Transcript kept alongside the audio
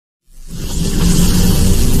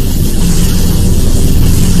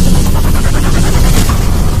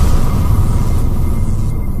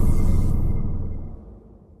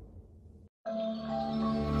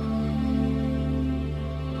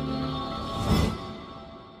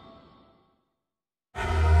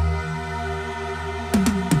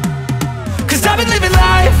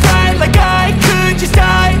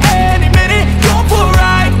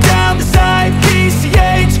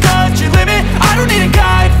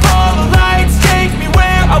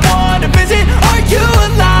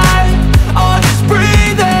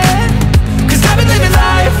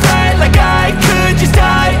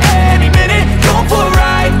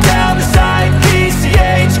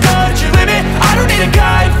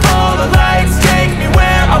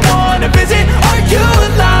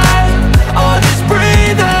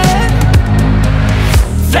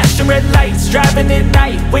at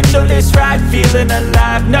night, windowless ride, feeling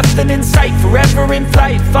alive. Nothing in sight, forever in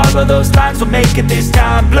flight. Follow those lines, we'll make it this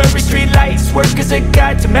time. Blurry street lights, work as a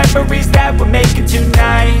guide to memories that we're making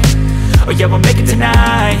tonight. Oh yeah, we'll make it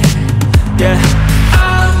tonight. Yeah,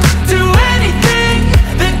 I'll do anything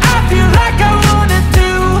that I feel like I wanna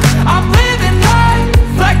do. I'm living life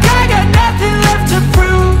like I got nothing left to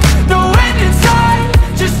prove. No end in sight,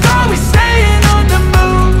 just always staying on the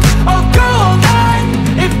move. I'll go all night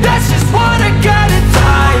if that's just what I gotta do.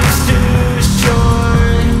 Life's too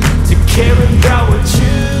short to care about what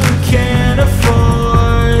you can't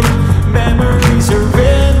afford. Memories are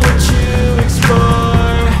in what you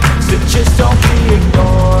explore, so just don't be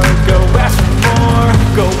ignored. Go ask for more,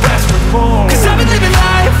 go ask for more. 'Cause I've been living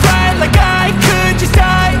life right like I could just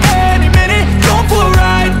die any minute. Going for a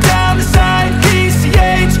ride down the side,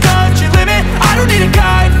 PCH, country limit. I don't need a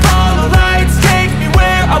guide, follow lights, take me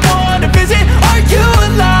where I wanna visit. Are you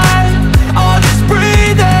alive? I'll just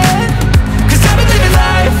breathe in. 'Cause I've been living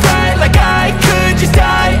life right like I could just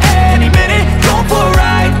die any minute. Going for a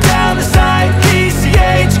ride down the side,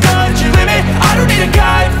 PCH, country limit. I don't need a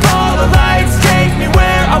guide, follow lights, take me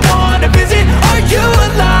where I wanna visit. Are you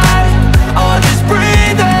alive? I'll just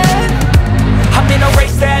breathe in. I'm in a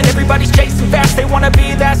race that everybody's chasing fast. They wanna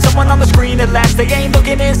be that someone on the screen at last. They ain't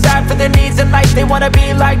looking inside for their needs in life. They wanna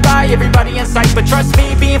be liked by everybody in sight. But trust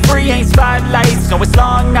me, being free ain't spotlights. No, it's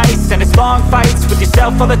long nights and it's long fights with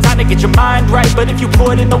yourself all the time to get your mind right. But if you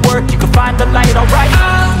put in the work, you can find the light, alright?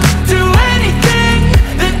 I'll do anything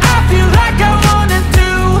that I feel like I wanna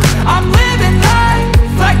do. I'm living life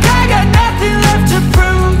like I got nothing left to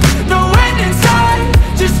prove. No end in sight,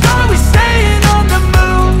 just always staying on the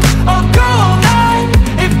move. I'll go all night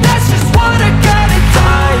if that's just what I gotta do.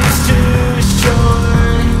 Life's too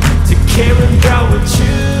short to care about what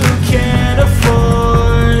you can't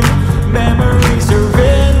afford. Memories are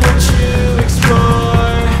in what you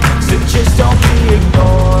explore, so just don't be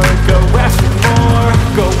ignored. Go ask for more,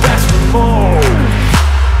 go ask for more.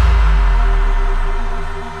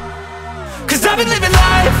 'Cause I've been living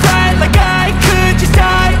life right like I could just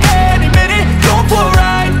die any minute. Going for a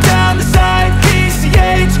ride down the side,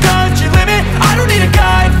 PCH, country limit. I don't need a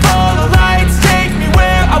guide, follow lights, take me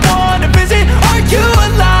where I wanna visit. Are you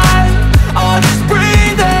alive? I'll just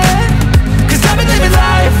breathe in. 'Cause I've been living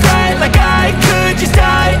life right like I could just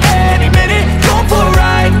die any minute. Going for a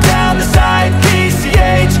ride down the side,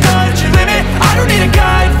 PCH, country limit. I don't need a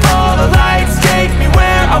guide, follow lights, take me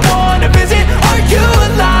where I wanna visit. Are you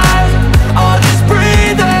alive? I'll just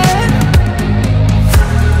breathe in.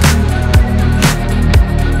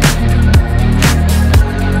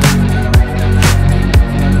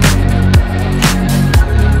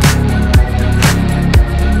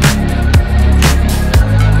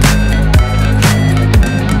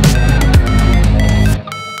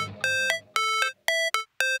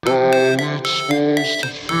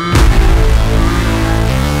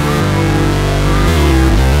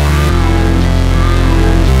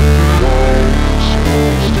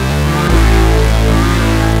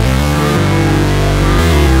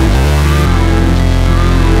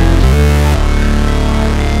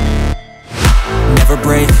 Never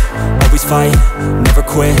break, always fight, never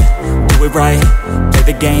quit, do it right, play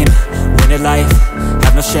the game, win it life,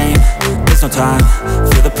 have no shame, there's no time,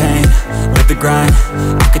 feel the pain, live the grind,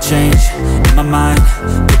 I could change, in my mind,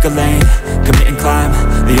 pick a lane, commit and climb,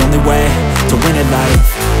 the only way to win it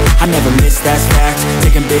life. I never miss, that's fact,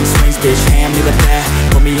 taking big swings, bitch, hand me the bat,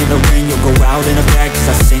 put me in the ring, you'll go out in a bag, 'cause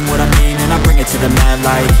I sing what I mean and I bring it to the mad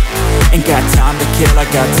light. Ain't got time to kill, I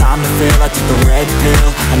got time to feel, I took the red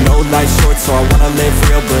pill, I know life's short so I wanna live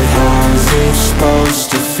real, but how's it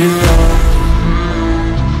supposed to feel?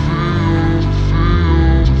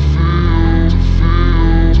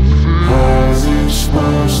 How's it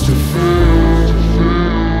supposed to feel?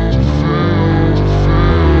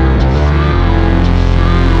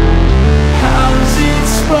 How's it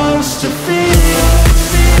supposed to feel?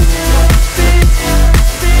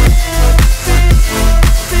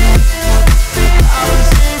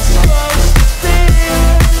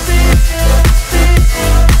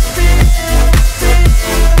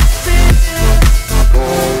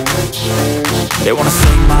 They wanna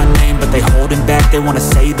say my name, but they holding back. They wanna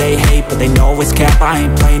say they hate, but they know it's cap. I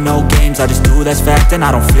ain't play no games, I just do that's fact. And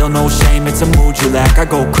I don't feel no shame, it's a mood you lack. I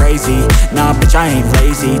go crazy, nah bitch I ain't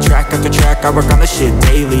lazy. Track after track, I work on this shit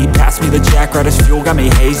daily. Pass me the jack, right as fuel, got me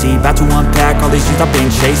hazy. About to unpack all these things I've been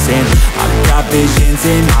chasing. I've got visions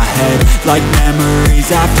in my head, like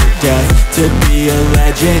memories after death. To be a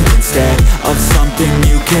legend instead of some something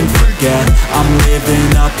you can forget. I'm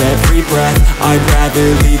living up every breath, I'd rather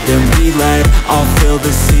lead than be led. I'll fill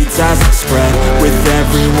the seats as I spread with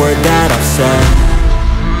every word that I've said.